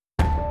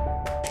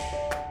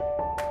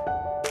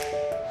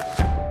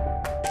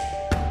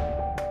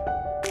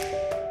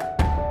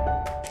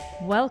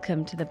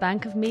Welcome to the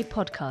Bank of Me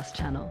podcast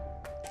channel,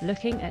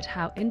 looking at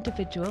how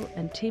individual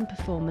and team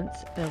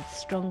performance builds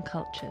strong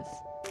cultures.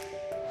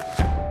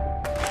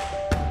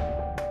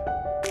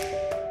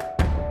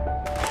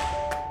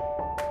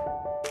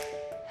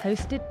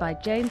 Hosted by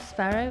Jane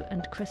Sparrow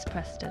and Chris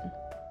Preston.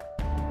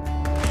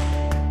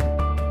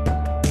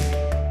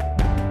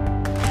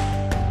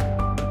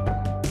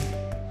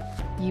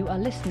 You are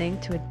listening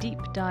to a deep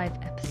dive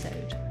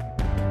episode.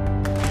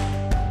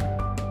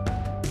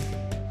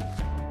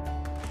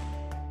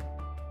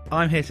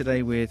 I'm here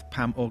today with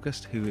Pam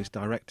August, who is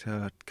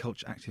Director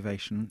Culture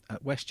Activation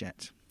at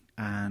WestJet.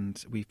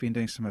 And we've been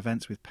doing some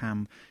events with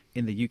Pam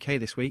in the UK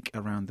this week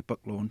around the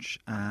book launch.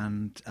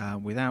 And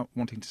without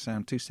wanting to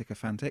sound too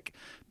sycophantic,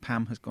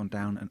 Pam has gone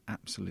down an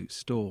absolute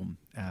storm.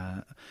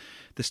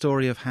 The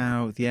story of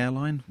how the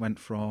airline went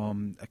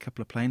from a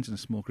couple of planes and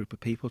a small group of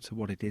people to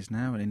what it is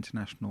now, an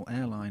international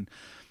airline,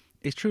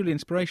 is truly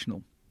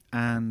inspirational.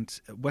 And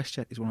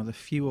WestJet is one of the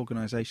few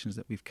organisations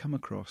that we've come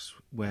across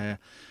where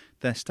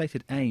their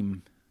stated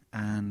aim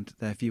and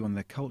their view on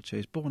their culture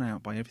is borne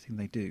out by everything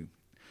they do.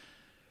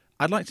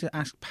 I'd like to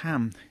ask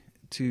Pam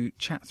to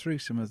chat through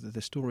some of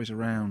the stories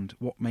around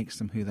what makes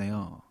them who they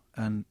are.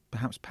 And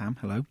perhaps, Pam,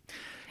 hello.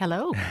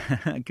 Hello.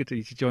 Good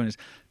to join us.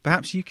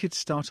 Perhaps you could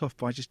start off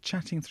by just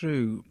chatting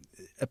through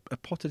a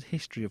potted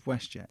history of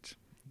WestJet.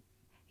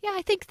 Yeah,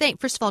 I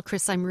think, first of all,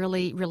 Chris, I'm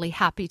really, really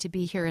happy to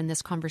be here in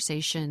this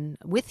conversation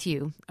with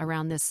you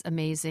around this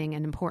amazing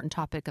and important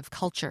topic of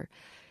culture.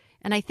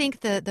 And I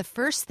think the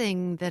first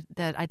thing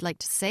that I'd like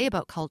to say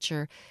about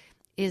culture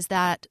is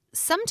that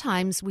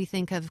sometimes we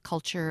think of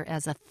culture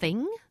as a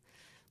thing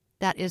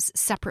that is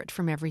separate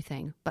from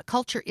everything. But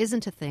culture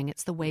isn't a thing.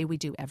 It's the way we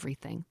do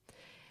everything.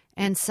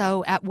 And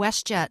so at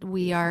WestJet,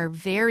 we are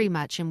very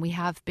much, and we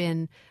have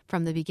been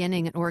from the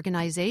beginning, an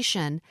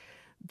organization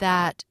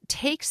that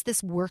takes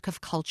this work of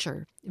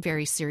culture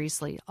very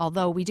seriously.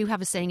 Although we do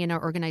have a saying in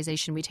our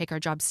organization, we take our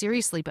job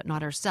seriously, but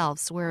not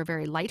ourselves. So we're a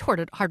very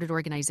lighthearted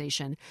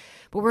organization.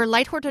 But we're a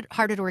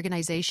lighthearted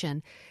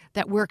organization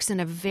that works in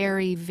a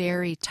very,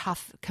 very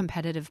tough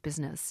competitive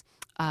business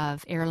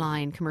of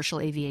airline, commercial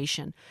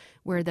aviation,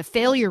 where the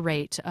failure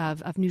rate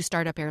of new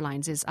startup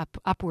airlines is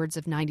upwards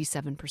of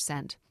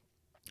 97%.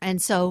 And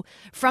so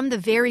from the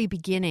very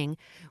beginning,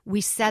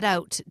 we set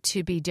out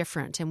to be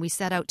different, and we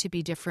set out to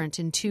be different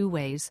in two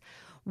ways.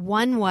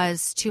 One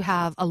was to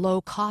have a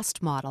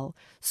low-cost model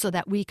so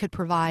that we could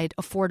provide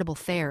affordable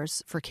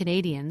fares for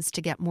Canadians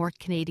to get more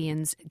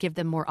Canadians, give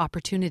them more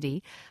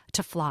opportunity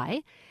to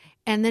fly.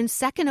 And then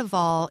second of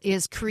all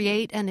is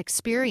create an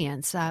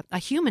experience, a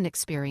human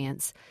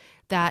experience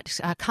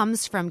that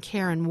comes from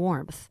care and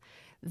warmth,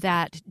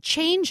 that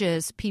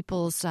changes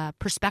people's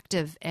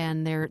perspective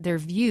and their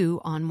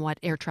view on what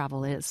air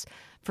travel is.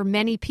 For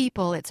many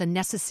people, it's a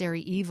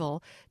necessary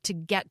evil to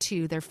get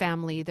to their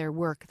family, their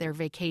work, their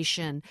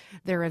vacation,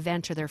 their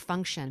event, or their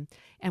function.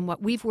 And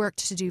what we've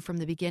worked to do from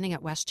the beginning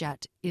at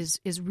WestJet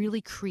is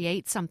really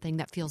create something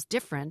that feels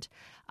different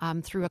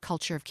through a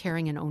culture of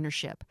caring and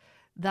ownership.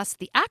 Thus,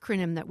 the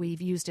acronym that we've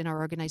used in our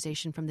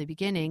organization from the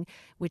beginning,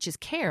 which is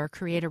CARE,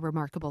 create a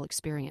remarkable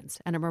experience.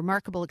 And a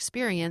remarkable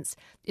experience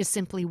is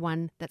simply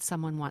one that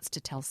someone wants to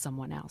tell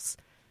someone else.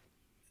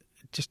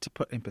 Just to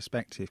put in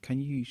perspective, can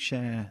you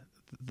share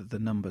the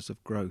numbers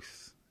of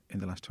growth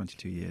in the last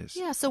 22 years?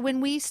 Yeah, so when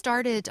we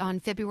started on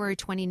February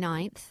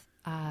 29th,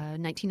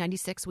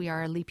 1996, we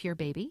are a leap year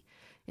baby.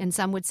 And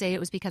some would say it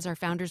was because our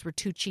founders were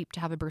too cheap to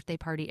have a birthday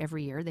party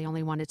every year. They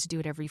only wanted to do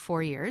it every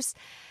 4 years.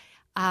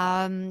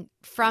 From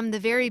the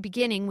very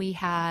beginning, we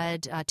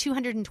had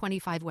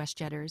 225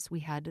 WestJetters. We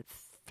had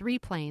 3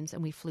 planes,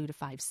 and we flew to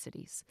 5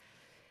 cities.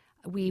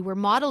 We were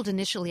modeled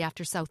initially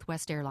after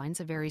Southwest Airlines,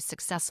 a very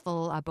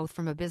successful, both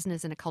from a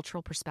business and a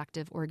cultural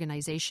perspective,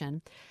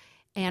 organization.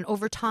 And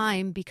over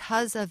time,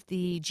 because of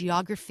the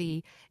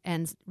geography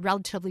and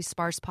relatively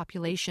sparse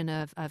population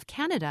of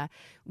Canada,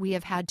 we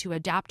have had to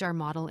adapt our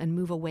model and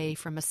move away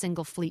from a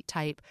single fleet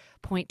type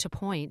point to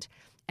point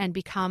and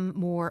become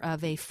more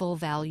of a full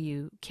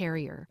value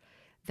carrier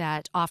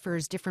that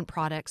offers different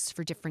products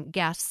for different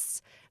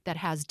guests, that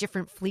has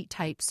different fleet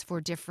types for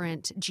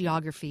different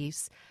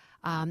geographies.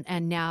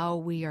 And now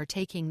we are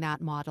taking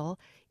that model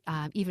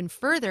even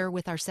further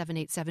with our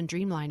 787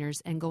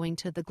 Dreamliners and going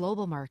to the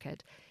global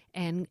market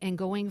and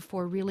going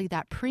for really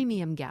that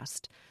premium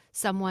guest,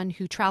 someone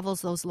who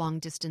travels those long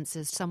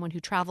distances, someone who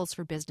travels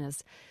for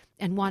business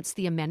and wants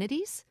the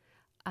amenities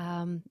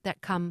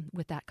that come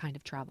with that kind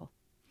of travel.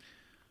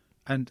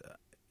 And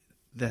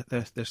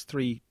there's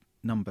 3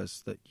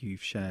 numbers that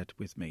you've shared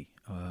with me,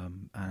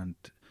 and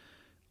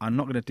I'm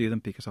not going to do them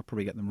because I'll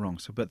probably get them wrong.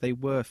 But they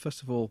were,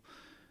 first of all,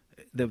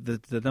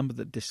 the number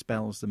that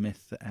dispels the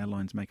myth that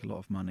airlines make a lot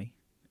of money.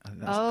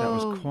 That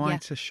was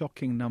quite a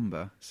shocking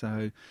number.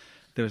 So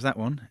there was that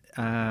one.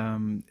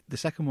 The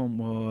second one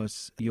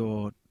was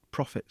your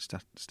profit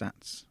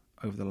stats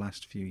over the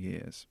last few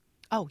years.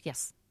 Oh,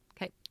 yes.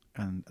 Okay.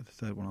 And the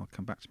third one, I'll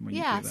come back to when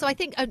you Yeah, do that. so I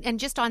think, and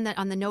just on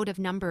the note of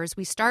numbers,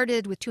 we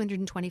started with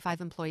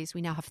 225 employees. We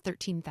now have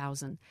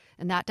 13,000,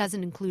 and that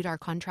doesn't include our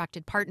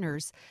contracted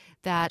partners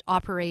that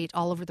operate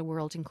all over the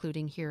world,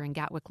 including here in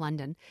Gatwick,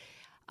 London.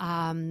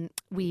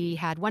 We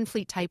had one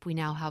fleet type. We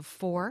now have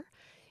 4.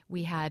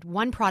 We had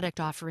one product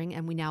offering,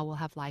 and we now will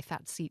have lie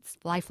flat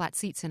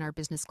seats in our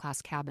business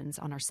class cabins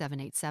on our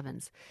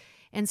 787s.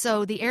 And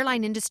so the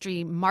airline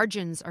industry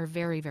margins are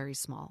very, very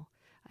small.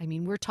 I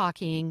mean, we're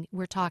talking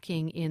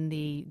in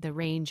the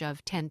range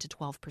of 10 to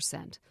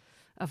 12%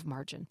 of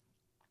margin.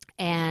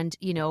 And,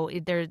 you know,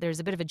 there's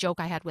a bit of a joke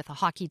I had with a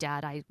hockey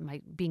dad.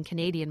 Being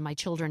Canadian,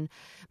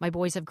 my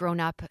boys have grown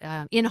up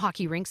in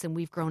hockey rinks, and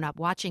we've grown up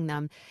watching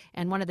them.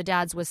 And one of the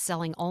dads was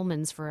selling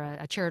almonds for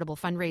a charitable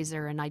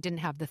fundraiser, and I didn't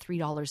have the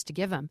 $3 to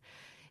give him.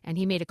 And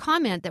he made a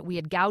comment that we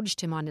had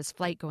gouged him on his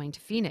flight going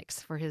to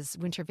Phoenix for his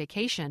winter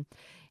vacation.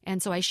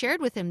 And so I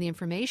shared with him the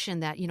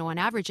information that, you know, on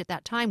average at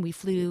that time, we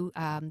flew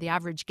the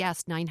average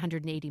guest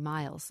 980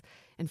 miles.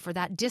 And for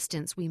that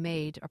distance, we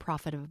made a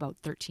profit of about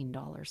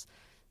 $13.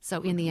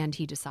 So in the end,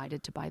 he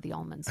decided to buy the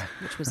almonds,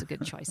 which was a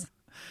good choice.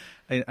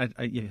 I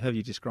heard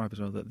you describe as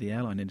well that the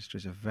airline industry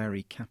is a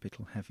very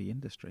capital-heavy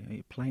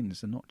industry.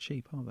 Planes are not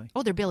cheap, are they?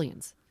 Oh, they're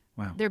billions.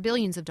 Wow. They're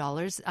billions of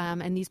dollars,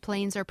 and these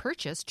planes are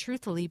purchased,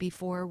 truthfully,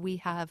 before we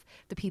have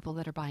the people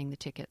that are buying the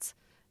tickets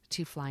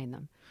to fly in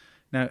them.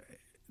 Now,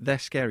 they're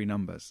scary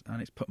numbers,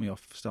 and it's put me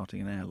off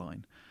starting an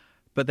airline.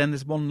 But then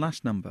there's one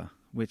last number,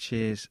 which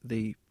is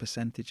the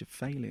percentage of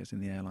failures in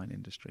the airline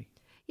industry.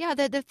 Yeah,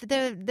 the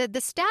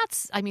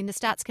stats, I mean, the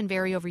stats can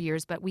vary over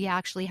years, but we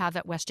actually have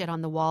at WestJet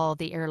on the wall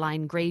the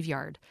airline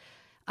graveyard.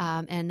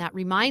 And that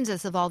reminds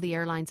us of all the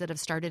airlines that have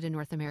started in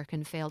North America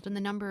and failed, and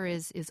the number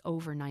is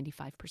over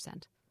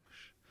 95%.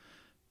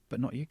 But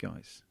not you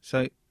guys.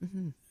 So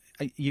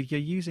you're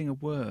using a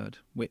word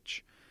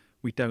which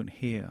we don't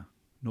hear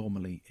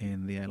normally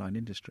in the airline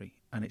industry,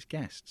 and it's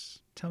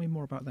guests. Tell me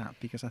more about that,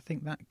 because I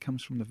think that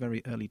comes from the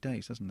very early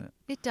days, doesn't it?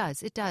 It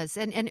does.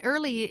 And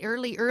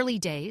early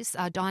days,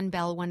 Don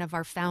Bell, one of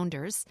our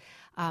founders,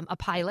 a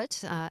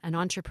pilot, an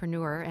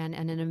entrepreneur, and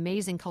an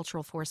amazing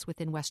cultural force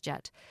within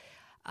WestJet,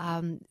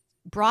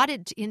 brought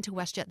it into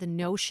WestJet the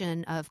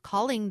notion of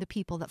calling the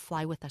people that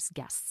fly with us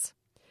guests.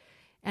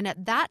 And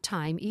at that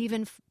time,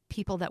 even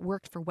people that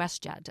worked for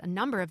WestJet, a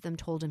number of them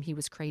told him he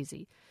was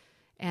crazy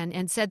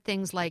and said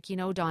things like, you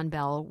know, Don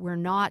Bell, we're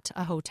not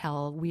a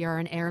hotel. We are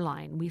an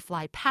airline. We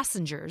fly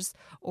passengers,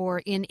 or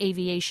in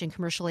aviation,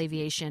 commercial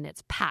aviation,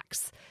 it's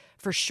PAX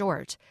for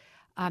short.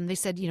 They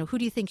said, you know, who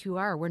do you think you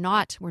are? We're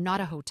not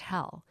a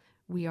hotel.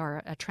 We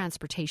are a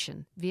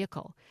transportation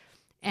vehicle.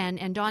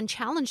 And Don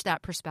challenged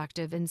that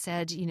perspective and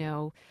said,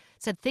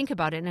 think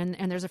about it.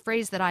 And there's a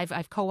phrase that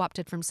I've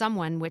co-opted from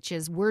someone, which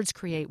is words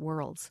create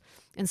worlds.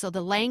 And so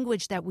the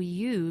language that we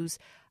use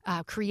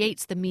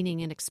creates the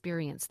meaning and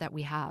experience that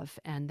we have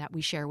and that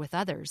we share with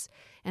others.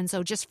 And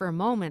so just for a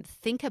moment,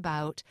 think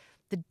about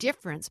the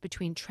difference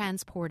between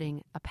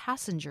transporting a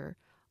passenger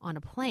on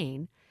a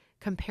plane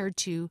compared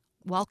to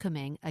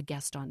welcoming a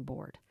guest on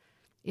board.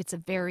 It's a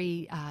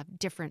very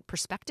different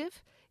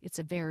perspective. It's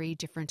a very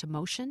different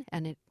emotion,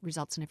 and it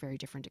results in a very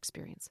different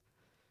experience.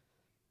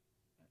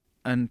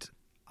 And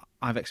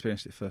I've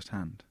experienced it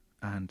firsthand.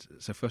 And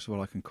so first of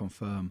all, I can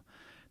confirm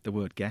the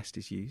word guest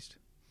is used.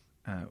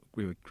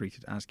 We were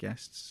greeted as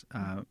guests.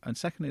 And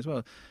secondly as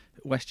well,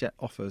 WestJet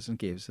offers and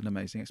gives an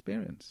amazing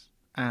experience.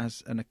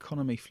 As an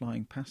economy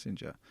flying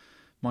passenger,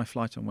 my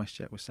flight on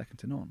WestJet was second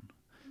to none.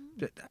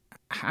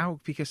 How?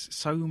 Because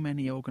so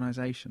many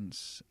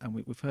organisations, and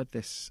we've heard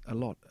this a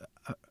lot,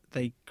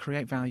 they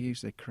create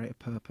values, they create a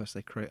purpose,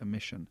 they create a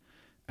mission,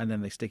 and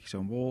then they stick it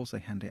on walls, they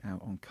hand it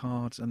out on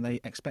cards, and they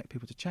expect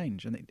people to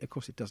change. And of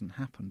course it doesn't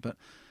happen. But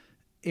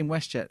in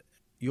WestJet,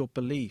 your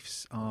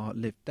beliefs are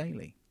lived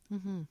daily.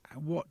 Mm-hmm.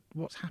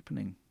 What's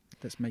happening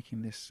that's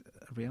making this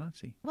a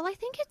reality? Well, I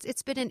think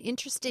it's been an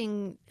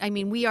interesting,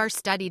 we are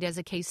studied as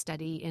a case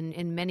study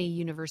in many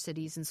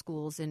universities and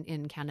schools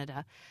in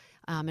Canada,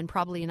 and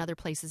probably in other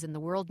places in the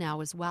world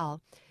now as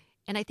well.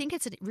 And I think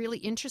it's a really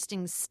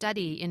interesting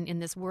study in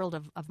this world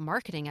of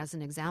marketing, as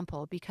an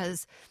example,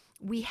 because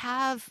we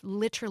have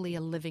literally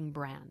a living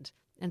brand.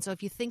 And so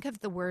if you think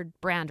of the word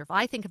brand, or if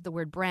I think of the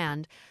word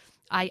brand,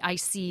 I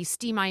see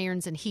steam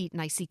irons and heat,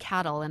 and I see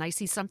cattle, and I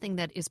see something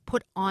that is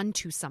put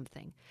onto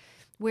something.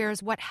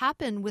 Whereas what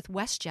happened with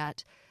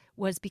WestJet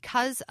was,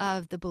 because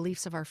of the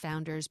beliefs of our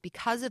founders,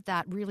 because of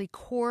that really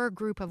core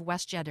group of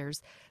WestJetters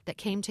that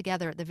came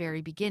together at the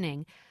very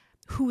beginning,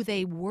 who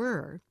they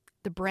were,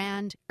 the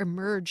brand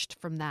emerged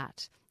from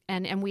that.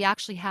 And we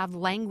actually have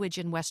language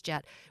in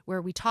WestJet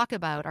where we talk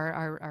about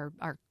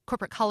our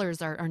corporate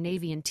colors are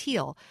navy and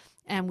teal,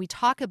 and we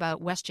talk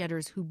about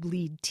WestJetters who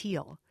bleed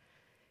teal.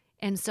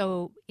 And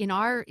so in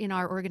our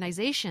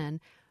organization,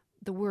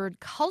 the word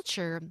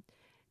culture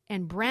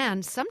and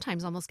brand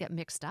sometimes almost get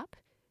mixed up,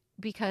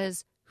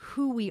 because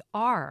who we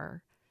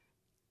are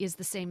is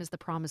the same as the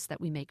promise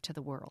that we make to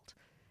the world.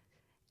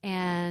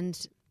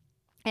 And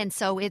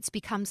so it's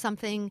become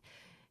something,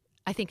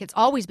 I think it's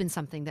always been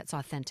something that's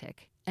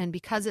authentic. And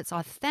because it's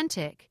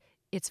authentic,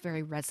 it's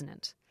very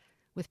resonant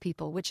with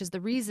people, which is the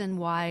reason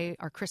why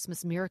our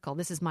Christmas Miracle,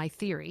 this is my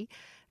theory,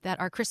 that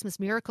our Christmas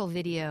Miracle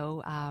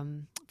video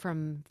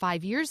from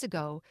 5 years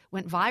ago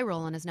went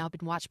viral and has now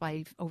been watched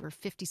by over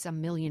 50-some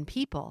million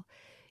people,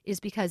 is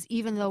because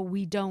even though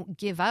we don't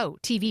give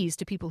out TVs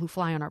to people who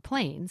fly on our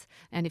planes,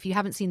 and if you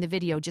haven't seen the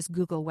video, just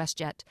Google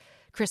WestJet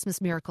Christmas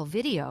Miracle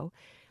video,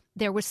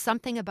 there was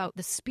something about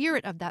the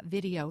spirit of that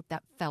video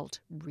that felt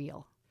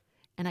real.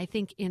 And I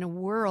think in a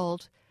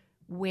world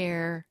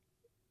where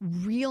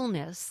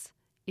realness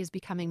is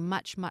becoming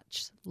much,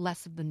 much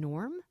less of the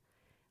norm,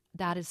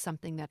 that is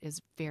something that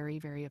is very,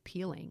 very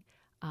appealing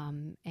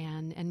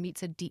and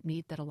meets a deep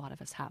need that a lot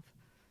of us have.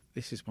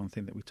 This is one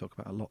thing that we talk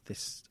about a lot,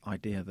 this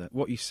idea that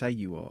what you say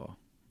you are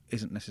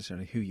isn't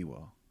necessarily who you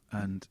are.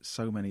 And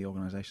so many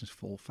organisations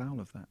fall foul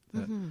of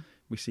that.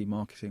 We see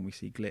marketing, we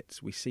see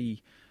glitz, we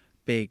see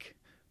big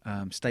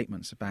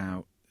statements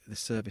about the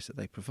service that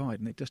they provide,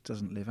 and it just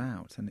doesn't live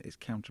out, and it's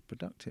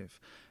counterproductive.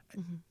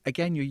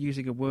 Again, you're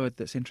using a word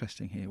that's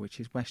interesting here, which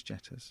is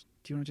WestJetters.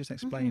 Do you want to just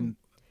explain?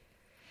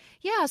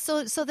 Yeah,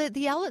 so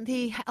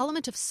the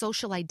element of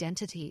social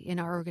identity in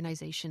our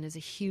organization is a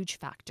huge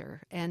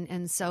factor.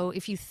 And so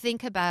if you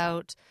think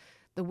about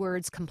the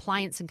words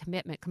compliance and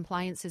commitment,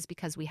 compliance is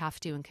because we have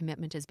to, and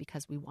commitment is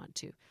because we want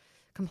to.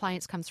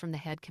 Compliance comes from the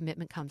head,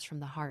 commitment comes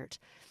from the heart.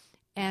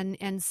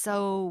 And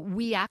so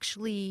we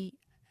actually,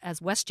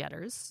 as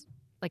WestJetters,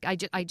 like I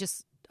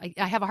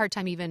have a hard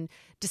time even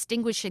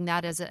distinguishing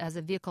that as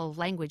a vehicle of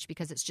language,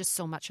 because it's just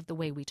so much of the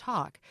way we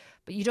talk.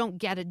 But you don't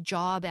get a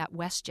job at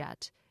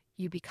WestJet,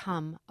 you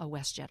become a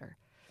WestJetter.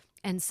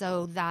 And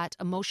so that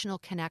emotional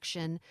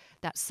connection,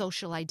 that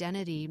social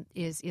identity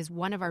is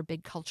one of our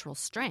big cultural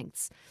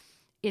strengths.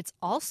 It's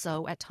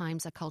also at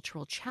times a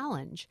cultural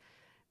challenge,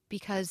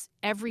 because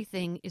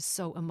everything is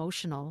so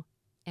emotional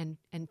and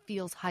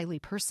feels highly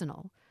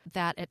personal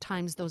that at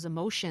times those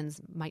emotions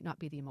might not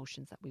be the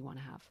emotions that we want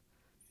to have.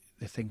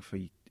 The thing for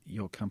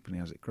your company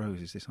as it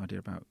grows is this idea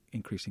about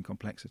increasing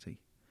complexity.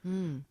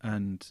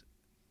 And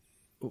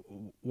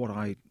what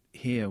I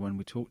hear when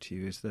we talk to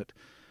you is that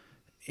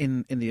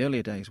in the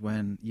earlier days,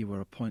 when you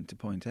were a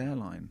point-to-point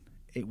airline,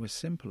 it was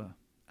simpler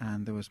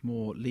and there was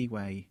more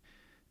leeway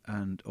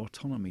and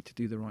autonomy to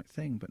do the right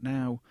thing. But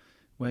now,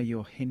 where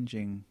you're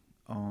hinging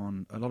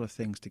on a lot of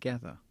things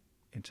together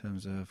in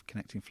terms of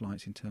connecting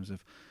flights, in terms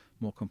of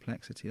more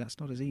complexity, that's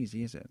not as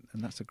easy, is it?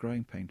 And that's a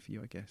growing pain for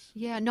you, I guess.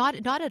 Yeah, not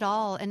at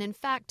all. And in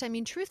fact, I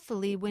mean,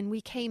 truthfully, when we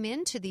came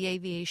into the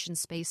aviation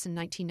space in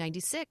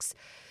 1996,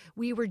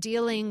 we were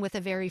dealing with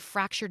a very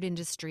fractured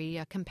industry,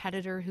 a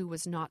competitor who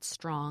was not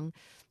strong,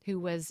 who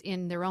was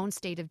in their own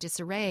state of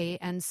disarray.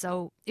 And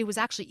so it was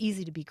actually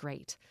easy to be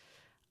great.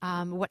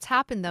 What's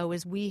happened, though,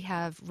 is we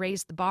have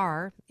raised the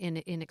bar in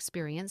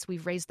experience.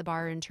 We've raised the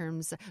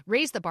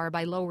bar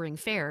by lowering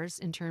fares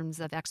in terms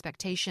of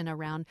expectation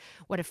around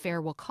what a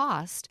fare will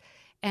cost.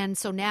 And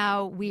so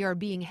now we are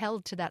being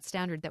held to that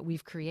standard that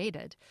we've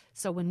created.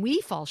 So when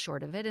we fall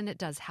short of it, and it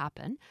does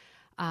happen,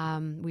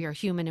 we are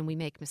human and we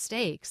make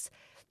mistakes,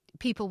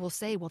 people will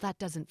say, well, that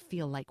doesn't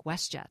feel like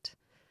WestJet,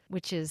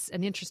 which is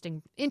an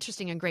interesting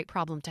and great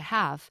problem to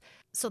have.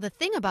 So the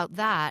thing about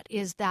that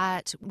is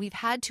that we've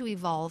had to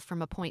evolve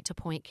from a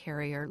point-to-point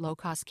carrier,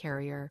 low-cost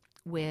carrier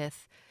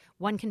with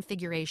one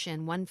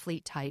configuration, one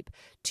fleet type,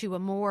 to a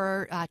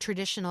more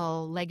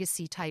traditional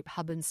legacy-type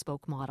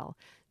hub-and-spoke model,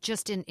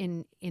 just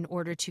in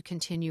order to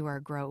continue our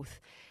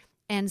growth.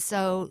 And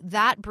so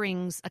that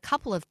brings a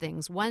couple of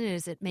things. One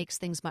is it makes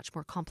things much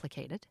more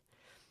complicated.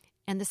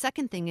 And the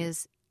second thing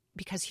is,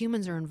 because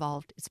humans are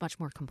involved, it's much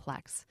more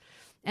complex.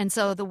 And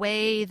so the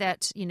way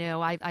that,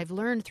 I've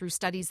learned through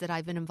studies that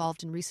I've been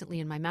involved in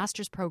recently in my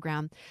master's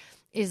program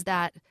is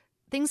that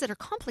things that are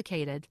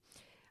complicated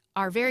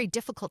are very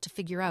difficult to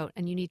figure out,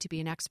 and you need to be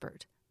an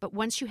expert. But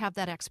once you have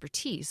that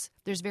expertise,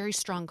 there's very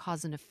strong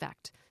cause and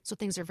effect. So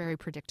things are very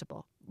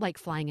predictable, like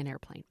flying an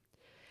airplane.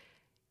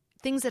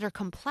 Things that are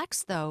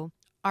complex, though,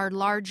 are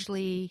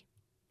largely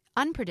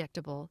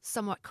unpredictable,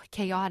 somewhat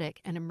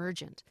chaotic, and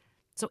emergent.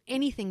 So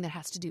anything that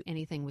has to do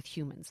anything with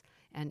humans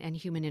and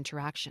human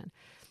interaction.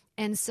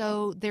 And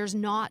so there's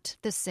not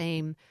the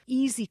same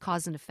easy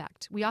cause and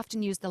effect. We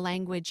often use the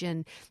language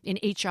in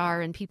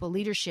HR and people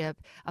leadership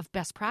of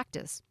best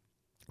practice.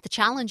 The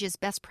challenge is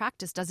best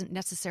practice doesn't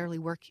necessarily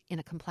work in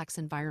a complex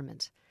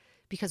environment,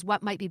 because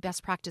what might be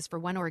best practice for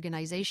one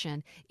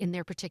organization in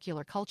their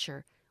particular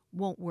culture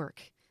won't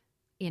work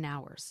in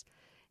ours.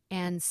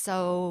 And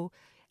so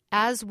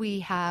as we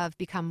have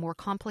become more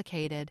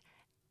complicated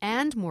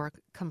and more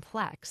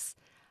complex,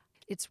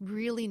 it's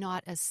really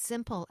not as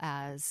simple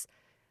as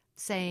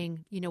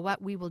saying, you know what,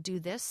 we will do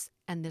this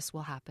and this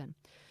will happen.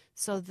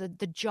 So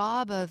the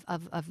job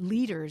of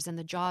leaders, and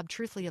the job,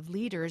 truthfully, of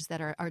leaders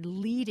that are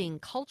leading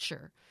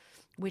culture,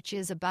 which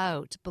is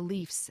about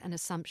beliefs and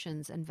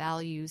assumptions and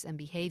values and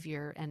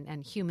behavior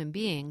and human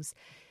beings,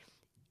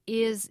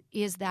 is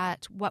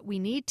that what we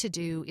need to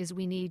do is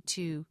we need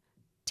to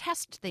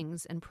test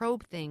things and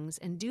probe things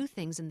and do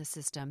things in the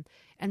system.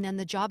 And then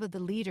the job of the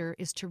leader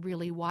is to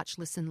really watch,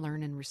 listen,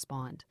 learn, and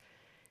respond.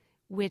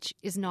 which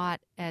is not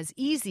as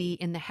easy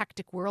in the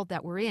hectic world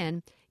that we're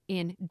in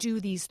do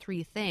these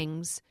 3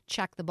 things,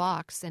 check the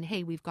box, and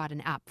hey, we've got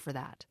an app for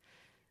that.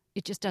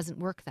 It just doesn't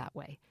work that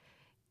way.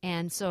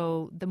 And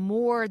so the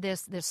more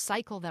this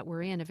cycle that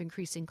we're in of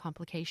increasing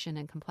complication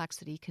and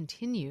complexity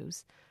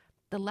continues,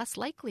 the less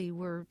likely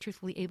we're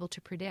truthfully able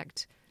to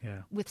predict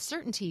with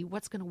certainty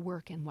what's going to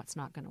work and what's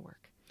not going to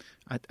work.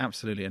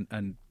 Absolutely.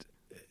 And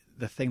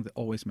the thing that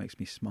always makes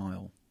me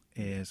smile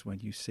is when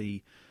you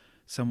see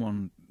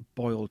someone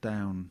boil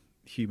down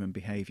human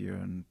behaviour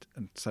and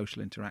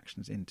social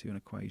interactions into an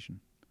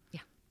equation.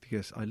 Yeah.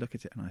 Because I look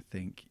at it and I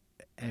think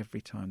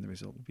every time the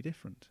result will be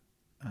different.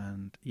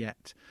 And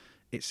yet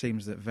it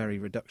seems that very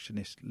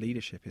reductionist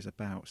leadership is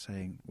about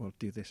saying, well,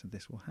 do this and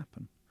this will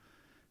happen.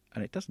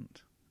 And it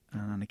doesn't.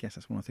 And I guess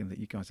that's one of the things that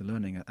you guys are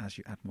learning as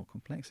you add more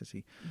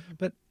complexity. Mm-hmm.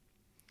 But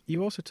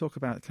you also talk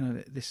about kind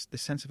of this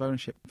sense of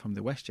ownership from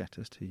the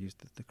WestJetters, to use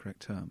the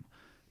correct term,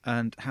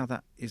 and how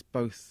that is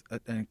both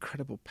an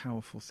incredible,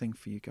 powerful thing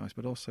for you guys,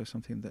 but also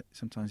something that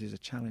sometimes is a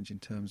challenge in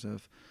terms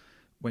of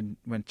when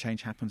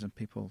change happens and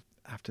people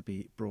have to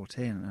be brought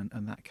in,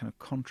 and that kind of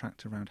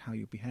contract around how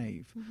you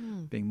behave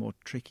being more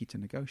tricky to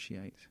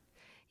negotiate.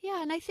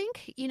 Yeah, and I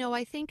think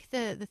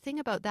the thing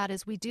about that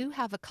is we do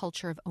have a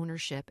culture of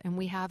ownership, and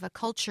we have a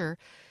culture,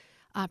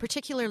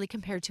 particularly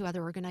compared to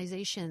other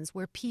organizations,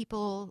 where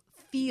people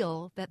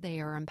feel that they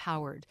are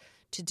empowered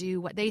to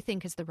do what they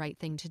think is the right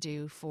thing to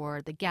do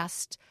for the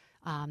guest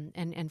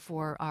and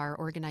for our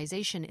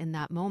organization in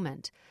that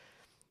moment.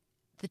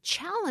 The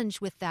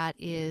challenge with that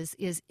is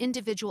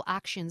individual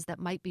actions that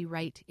might be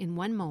right in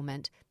one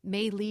moment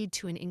may lead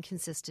to an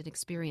inconsistent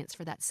experience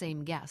for that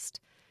same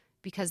guest,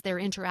 because their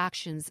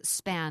interactions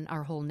span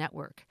our whole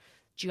network,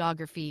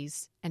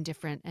 geographies and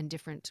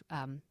different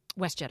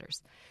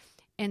WestJetters.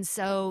 And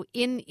so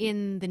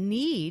in the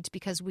need,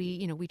 because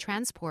we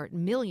transport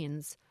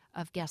millions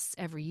of guests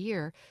every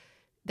year,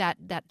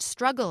 that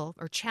struggle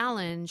or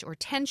challenge or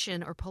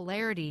tension or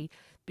polarity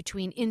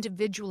between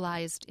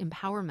individualized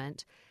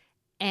empowerment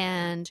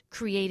and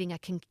creating a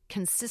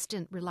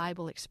consistent,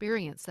 reliable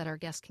experience that our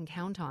guests can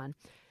count on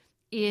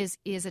is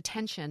a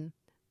tension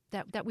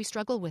that we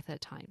struggle with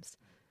at times.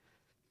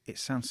 It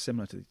sounds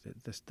similar to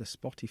the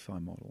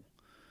Spotify model,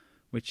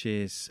 which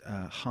is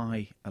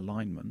high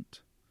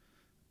alignment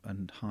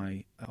and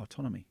high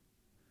autonomy.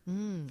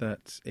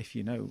 That if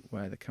you know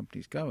where the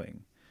company's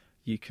going,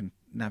 you can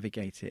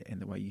navigate it in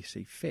the way you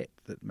see fit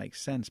that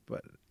makes sense.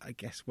 But I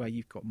guess where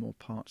you've got more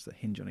parts that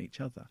hinge on each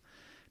other,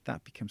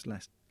 that becomes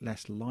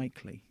less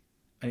likely.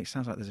 And it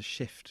sounds like there's a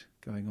shift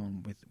going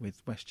on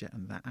with WestJet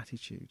and that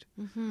attitude.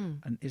 Mm-hmm.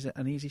 And is it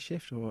an easy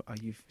shift, or are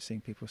you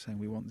seeing people saying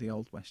we want the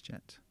old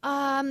WestJet?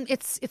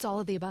 It's all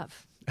of the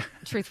above.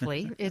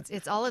 Truthfully,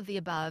 it's all of the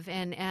above.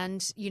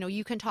 And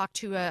you can talk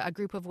to a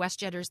group of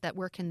WestJetters that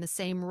work in the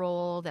same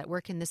role, that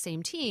work in the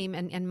same team,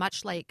 and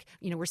much like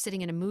we're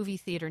sitting in a movie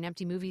theater, an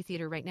empty movie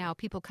theater right now.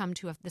 People come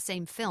to the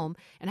same film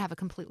and have a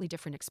completely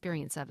different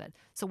experience of it.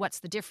 So what's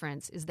the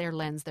difference? Is their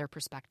lens, their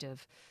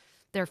perspective,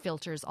 their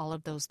filters, all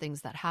of those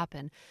things that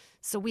happen.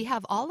 So we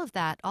have all of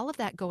that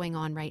going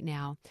on right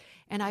now.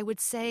 And I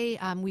would say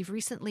we've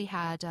recently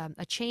had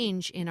a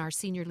change in our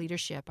senior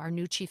leadership. Our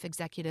new chief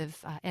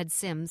executive, Ed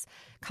Sims,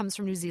 comes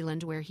from New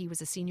Zealand, where he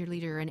was a senior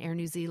leader in Air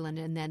New Zealand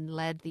and then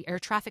led the air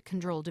traffic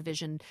control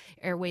division,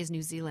 Airways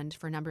New Zealand,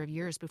 for a number of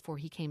years before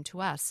he came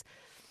to us.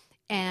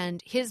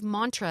 And his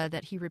mantra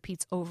that he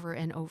repeats over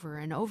and over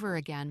and over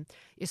again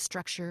is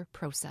structure,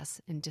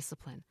 process, and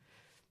discipline.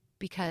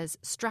 Because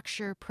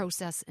structure,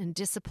 process, and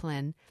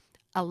discipline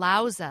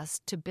allows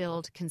us to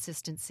build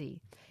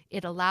consistency.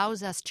 It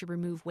allows us to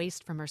remove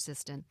waste from our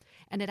system.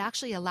 And it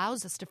actually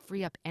allows us to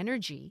free up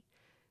energy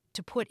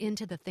to put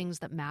into the things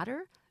that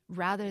matter,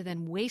 rather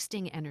than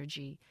wasting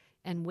energy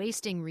and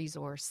wasting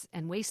resource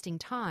and wasting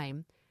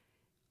time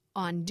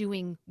on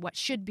doing what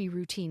should be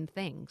routine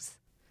things.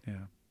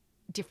 Yeah.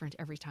 Different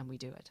every time we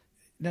do it.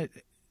 Now,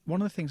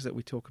 one of the things that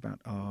we talk about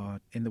are,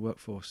 in the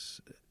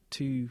workforce,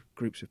 2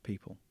 groups of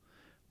people.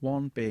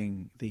 One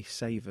being the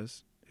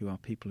savers, who are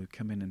people who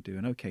come in and do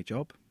an okay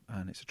job,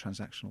 and it's a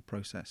transactional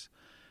process.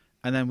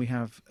 And then we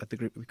have the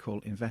group we call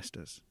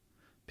investors,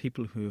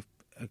 people who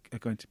are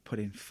going to put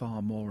in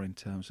far more in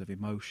terms of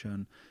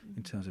emotion,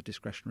 in terms of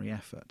discretionary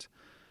effort.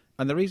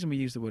 And the reason we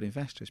use the word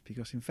investor is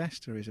because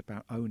investor is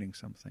about owning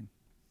something.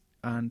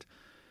 And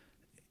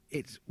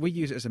we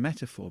use it as a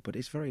metaphor, but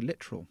it's very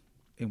literal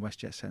in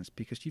WestJet sense,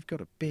 because you've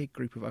got a big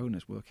group of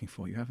owners working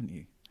for you, haven't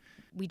you?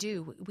 We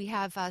do. We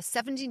have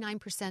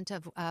 79%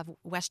 of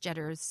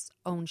WestJetters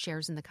own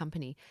shares in the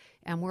company,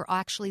 and we're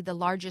actually the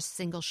largest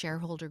single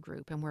shareholder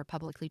group, and we're a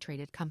publicly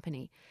traded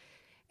company.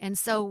 And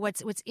so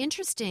what's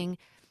interesting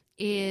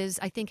is,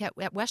 I think at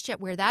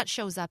WestJet, where that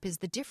shows up is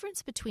the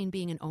difference between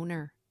being an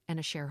owner and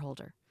a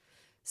shareholder.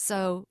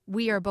 So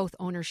we are both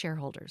owner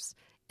shareholders.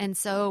 And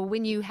so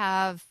when you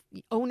have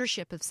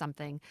ownership of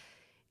something,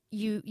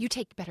 you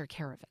take better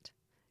care of it.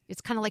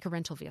 It's kind of like a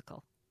rental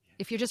vehicle.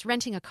 If you're just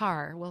renting a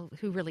car, well,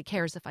 who really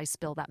cares if I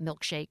spill that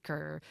milkshake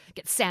or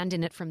get sand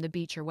in it from the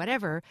beach or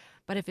whatever?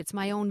 But if it's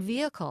my own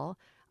vehicle,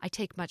 I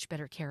take much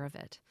better care of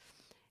it.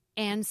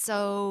 And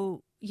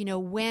so,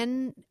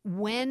 when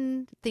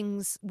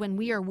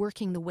we are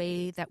working the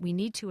way that we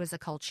need to as a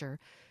culture,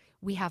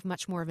 we have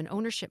much more of an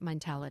ownership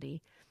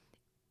mentality.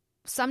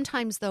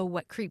 Sometimes, though,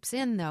 what creeps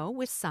in, though,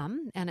 with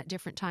some, and at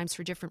different times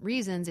for different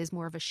reasons, is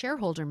more of a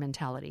shareholder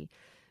mentality,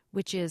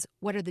 which is,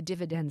 what are the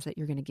dividends that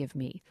you're going to give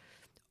me?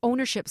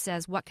 Ownership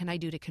says, what can I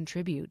do to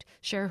contribute?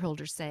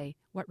 Shareholders say,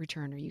 what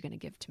return are you going to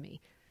give to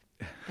me?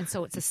 And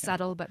so it's a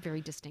subtle but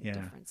very distinct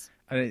difference.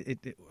 And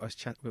I was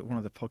chatting with one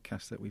of the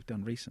podcasts that we've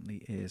done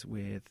recently is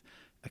with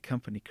a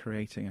company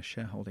creating a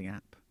shareholding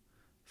app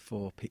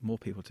for more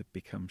people to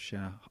become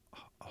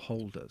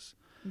shareholders.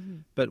 Mm-hmm.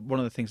 But one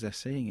of the things they're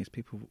seeing is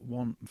people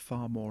want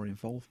far more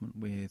involvement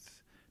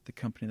with the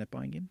company they're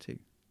buying into.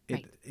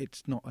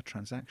 It's not a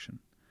transaction.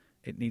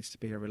 It needs to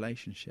be a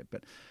relationship.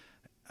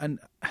 And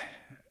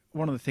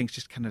one of the things,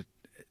 just kind of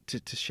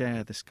to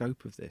share the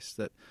scope of this,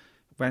 that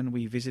when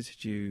we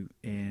visited you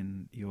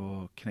in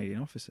your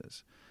Canadian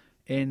offices,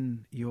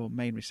 in your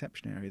main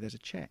reception area, there's a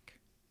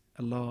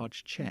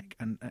large check.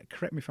 And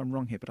correct me if I'm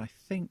wrong here, but I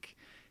think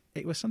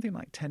it was something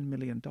like $10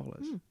 million.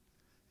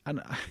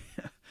 And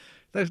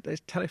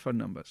there's telephone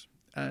numbers.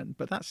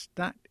 But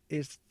that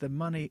is the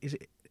money. Is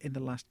it in the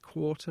last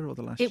quarter or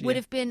the last year? It would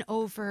have been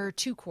over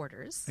 2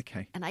 quarters.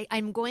 Okay. And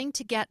I'm going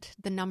to get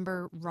the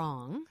number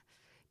wrong.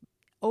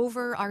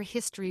 Over our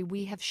history,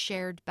 we have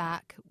shared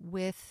back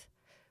with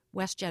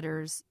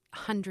WestJetters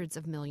hundreds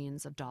of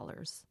millions of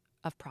dollars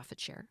of profit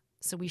share.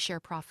 So we share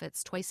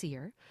profits twice a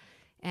year.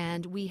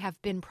 And we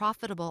have been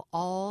profitable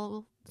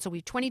so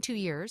we've 22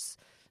 years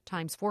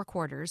times 4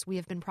 quarters. We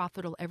have been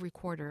profitable every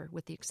quarter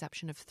with the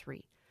exception of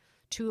 3.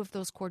 2 of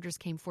those quarters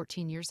came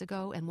 14 years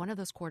ago, and one of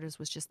those quarters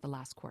was just the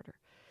last quarter.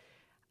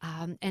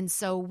 And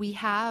so we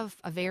have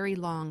a very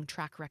long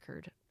track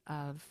record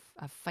of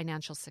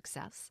financial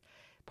success.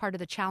 Part of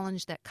the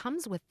challenge that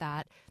comes with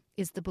that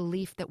is the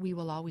belief that we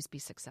will always be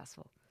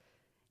successful.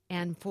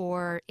 And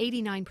for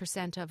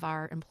 89% of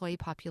our employee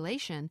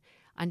population,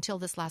 until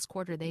this last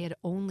quarter, they had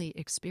only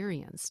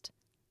experienced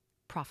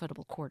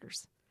profitable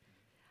quarters.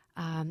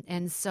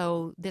 And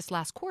so this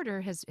last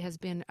quarter has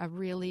been a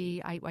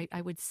really,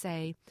 I would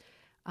say,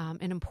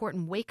 an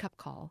important wake-up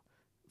call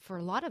for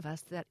a lot of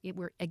us that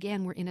we're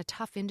in a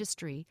tough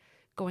industry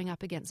going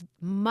up against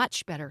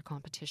much better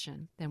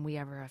competition than we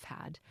ever have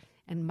had,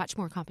 and much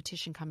more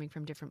competition coming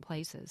from different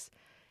places.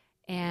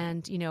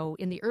 And,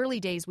 in the early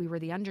days, we were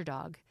the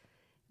underdog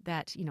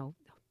that,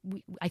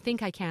 I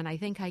think I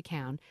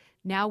can.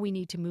 Now we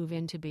need to move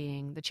into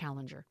being the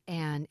challenger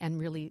and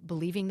really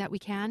believing that we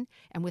can,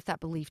 and with that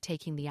belief,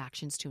 taking the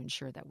actions to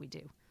ensure that we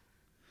do.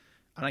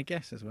 And I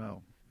guess as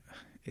well,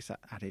 it's that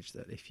adage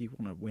that if you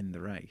want to win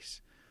the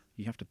race,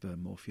 you have to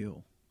burn more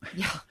fuel.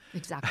 Yeah,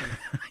 exactly.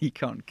 You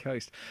can't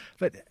coast.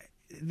 But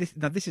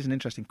this is an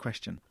interesting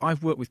question.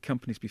 I've worked with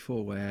companies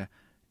before where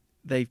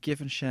they've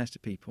given shares to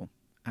people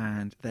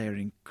and they're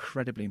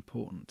incredibly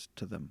important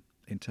to them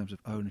in terms of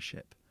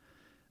ownership.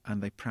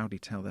 And they proudly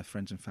tell their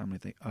friends and family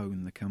they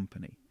own the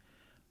company.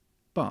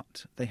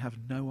 But they have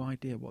no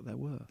idea what they're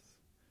worth.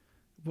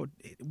 What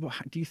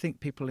do you think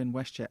people in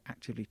WestJet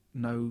actively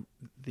know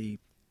the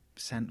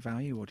cent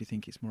value, or do you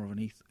think it's more of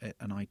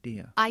an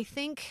idea? I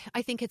think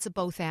it's a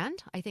both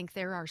and. I think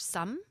there are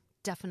some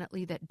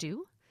definitely that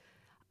do.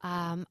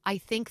 I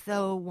think,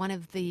 though, one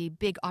of the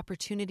big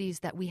opportunities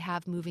that we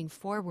have moving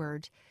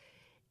forward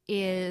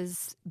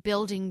is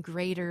building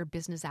greater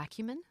business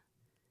acumen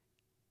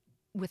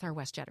with our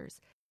WestJetters.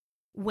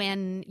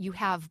 When you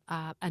have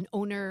an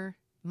owner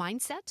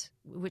mindset,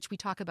 which we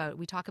talk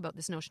about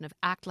this notion of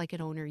act like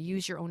an owner,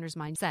 use your owner's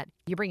mindset.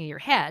 You bring in your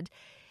head.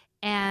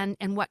 And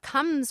what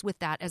comes with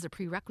that as a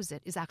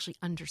prerequisite is actually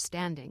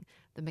understanding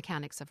the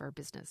mechanics of our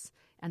business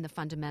and the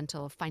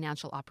fundamental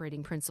financial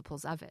operating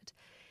principles of it.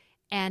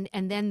 And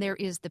then there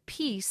is the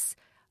piece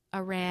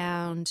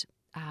around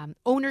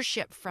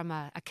ownership from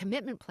a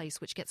commitment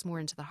place, which gets more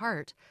into the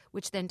heart,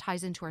 which then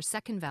ties into our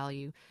second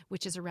value,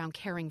 which is around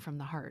caring from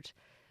the heart,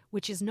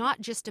 which is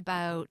not just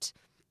about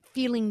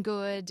feeling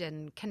good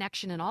and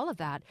connection and all of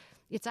that.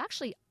 It's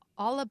actually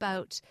all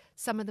about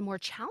some of the more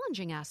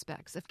challenging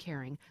aspects of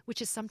caring,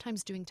 which is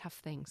sometimes doing tough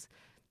things.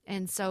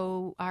 And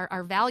so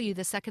our value,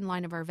 the second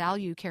line of our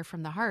value, care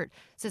from the heart,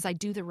 says I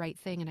do the right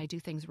thing and I do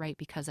things right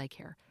because I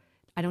care.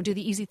 I don't do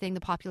the easy thing, the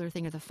popular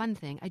thing, or the fun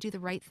thing. I do the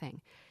right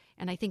thing.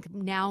 And I think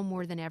now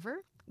more than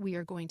ever, we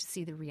are going to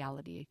see the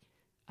reality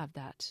of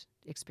that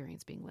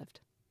experience being lived.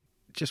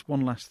 Just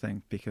one last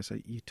thing, because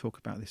you talk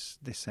about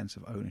this sense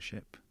of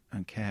ownership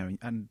and caring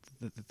and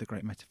the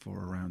great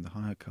metaphor around the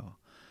hire car.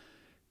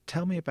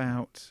 Tell me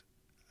about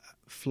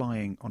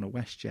flying on a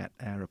WestJet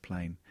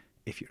aeroplane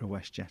if you're a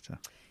WestJetter.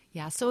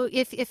 Yeah, so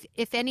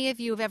if any of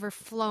you have ever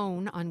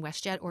flown on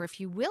WestJet, or if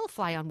you will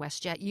fly on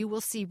WestJet, you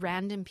will see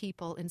random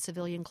people in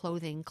civilian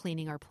clothing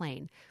cleaning our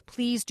plane.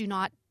 Please do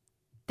not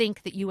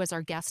think that you as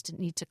our guest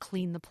need to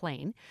clean the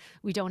plane.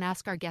 We don't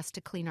ask our guests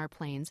to clean our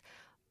planes.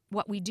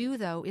 What we do,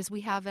 though, is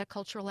we have a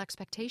cultural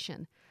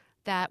expectation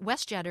that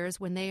WestJetters,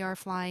 when they are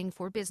flying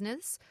for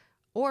business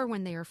or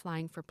when they are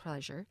flying for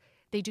pleasure,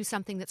 they do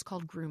something that's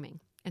called grooming.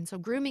 And so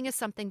grooming is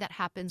something that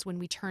happens when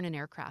we turn an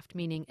aircraft,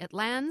 meaning it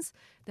lands,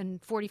 then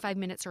 45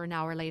 minutes or an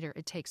hour later,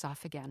 it takes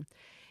off again.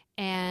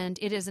 And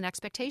it is an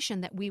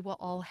expectation that we will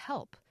all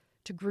help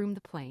to groom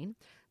the plane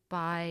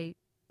by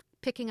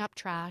picking up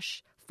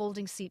trash,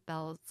 folding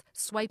seatbelts,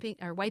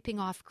 wiping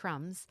off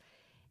crumbs,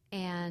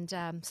 and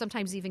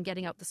sometimes even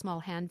getting out the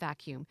small hand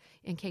vacuum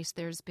in case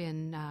there's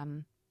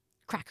been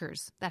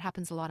crackers. That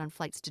happens a lot on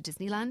flights to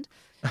Disneyland,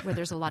 where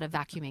there's a lot of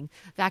vacuuming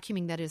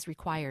that is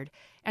required.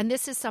 And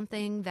this is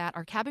something that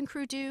our cabin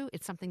crew do.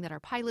 It's something that our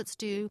pilots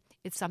do.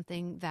 It's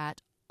something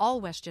that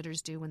all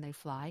WestJetters do when they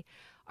fly.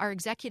 Our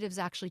executives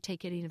actually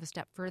take it even a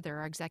step further.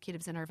 Our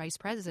executives and our vice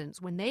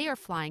presidents, when they are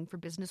flying for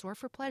business or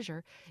for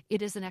pleasure,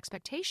 it is an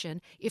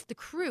expectation, if the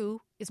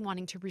crew is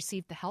wanting to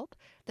receive the help,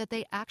 that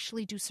they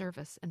actually do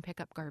service and pick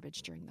up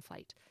garbage during the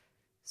flight.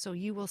 So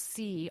you will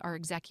see our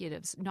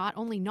executives not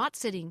only not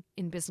sitting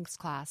in business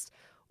class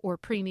or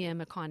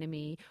premium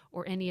economy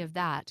or any of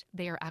that,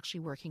 they are actually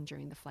working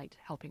during the flight,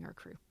 helping our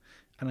crew.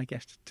 And I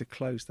guess to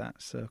close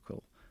that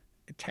circle,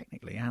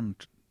 technically and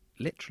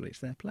literally, it's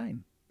their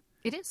plane.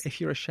 It is. If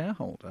you're a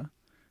shareholder,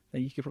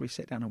 then you could probably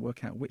sit down and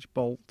work out which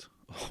bolt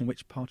or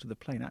which part of the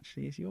plane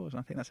actually is yours. And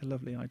I think that's a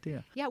lovely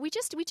idea. Yeah, we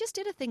just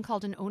did a thing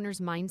called an owner's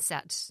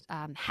mindset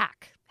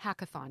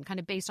hackathon,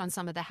 kind of based on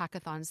some of the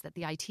hackathons that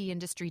the IT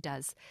industry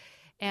does.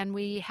 And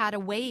we had a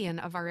weigh-in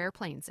of our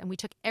airplanes, and we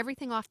took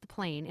everything off the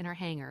plane in our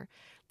hangar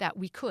that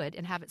we could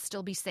and have it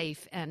still be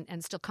safe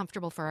and still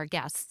comfortable for our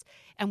guests,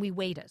 and we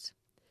weighed it.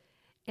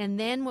 And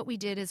then what we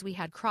did is we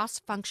had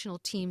cross-functional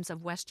teams of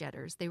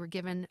WestJetters. They were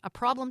given a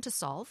problem to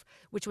solve,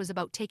 which was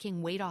about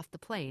taking weight off the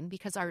plane,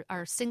 because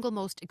our single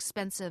most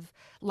expensive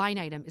line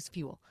item is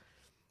fuel.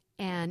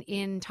 And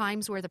in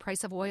times where the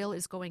price of oil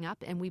is going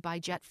up and we buy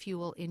jet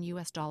fuel in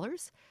US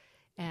dollars,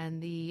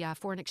 and the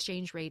foreign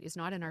exchange rate is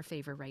not in our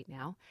favor right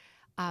now,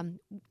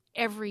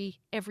 every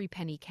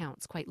penny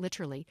counts, quite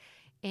literally.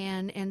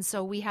 And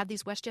so we had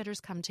these WestJetters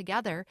come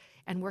together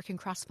and work in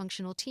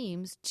cross-functional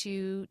teams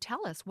to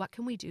tell us what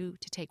can we do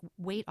to take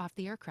weight off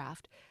the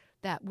aircraft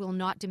that will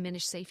not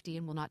diminish safety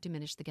and will not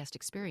diminish the guest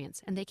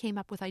experience. And they came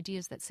up with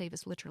ideas that save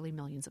us literally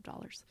millions of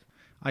dollars.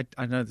 I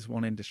know there's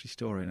one industry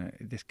story, and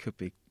this could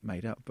be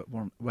made up, but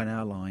when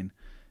airline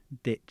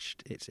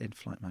ditched its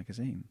in-flight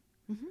magazine,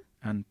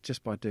 and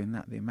just by doing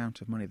that, the amount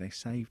of money they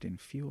saved in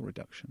fuel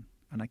reduction.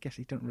 And I guess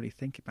you don't really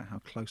think about how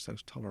close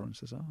those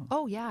tolerances are.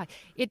 Oh, yeah.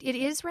 It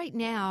is right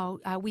now.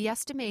 We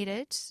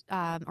estimated,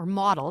 or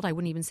modeled, I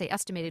wouldn't even say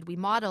estimated, we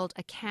modeled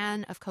a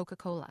can of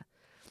Coca-Cola.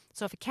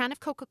 So if a can of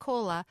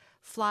Coca-Cola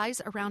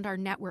flies around our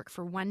network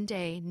for one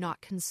day not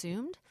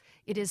consumed,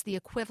 it is the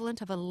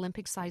equivalent of an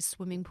Olympic-sized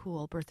swimming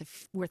pool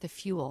worth of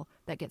fuel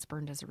that gets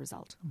burned as a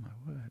result. Oh, my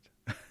word.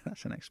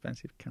 That's an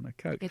expensive can of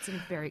Coke. It's a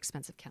very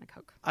expensive can of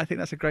Coke. I think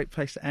that's a great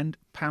place to end.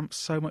 Pam,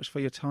 so much for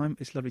your time.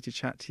 It's lovely to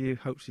chat to you.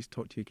 Hope to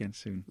talk to you again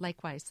soon.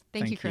 Likewise.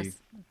 Thank you, Chris.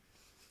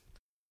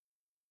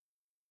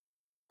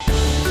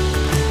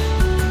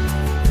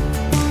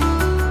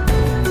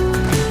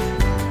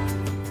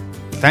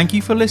 Thank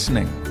you for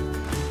listening.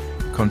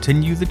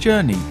 Continue the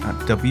journey at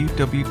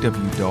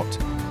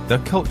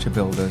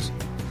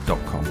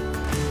www.theculturebuilders.com.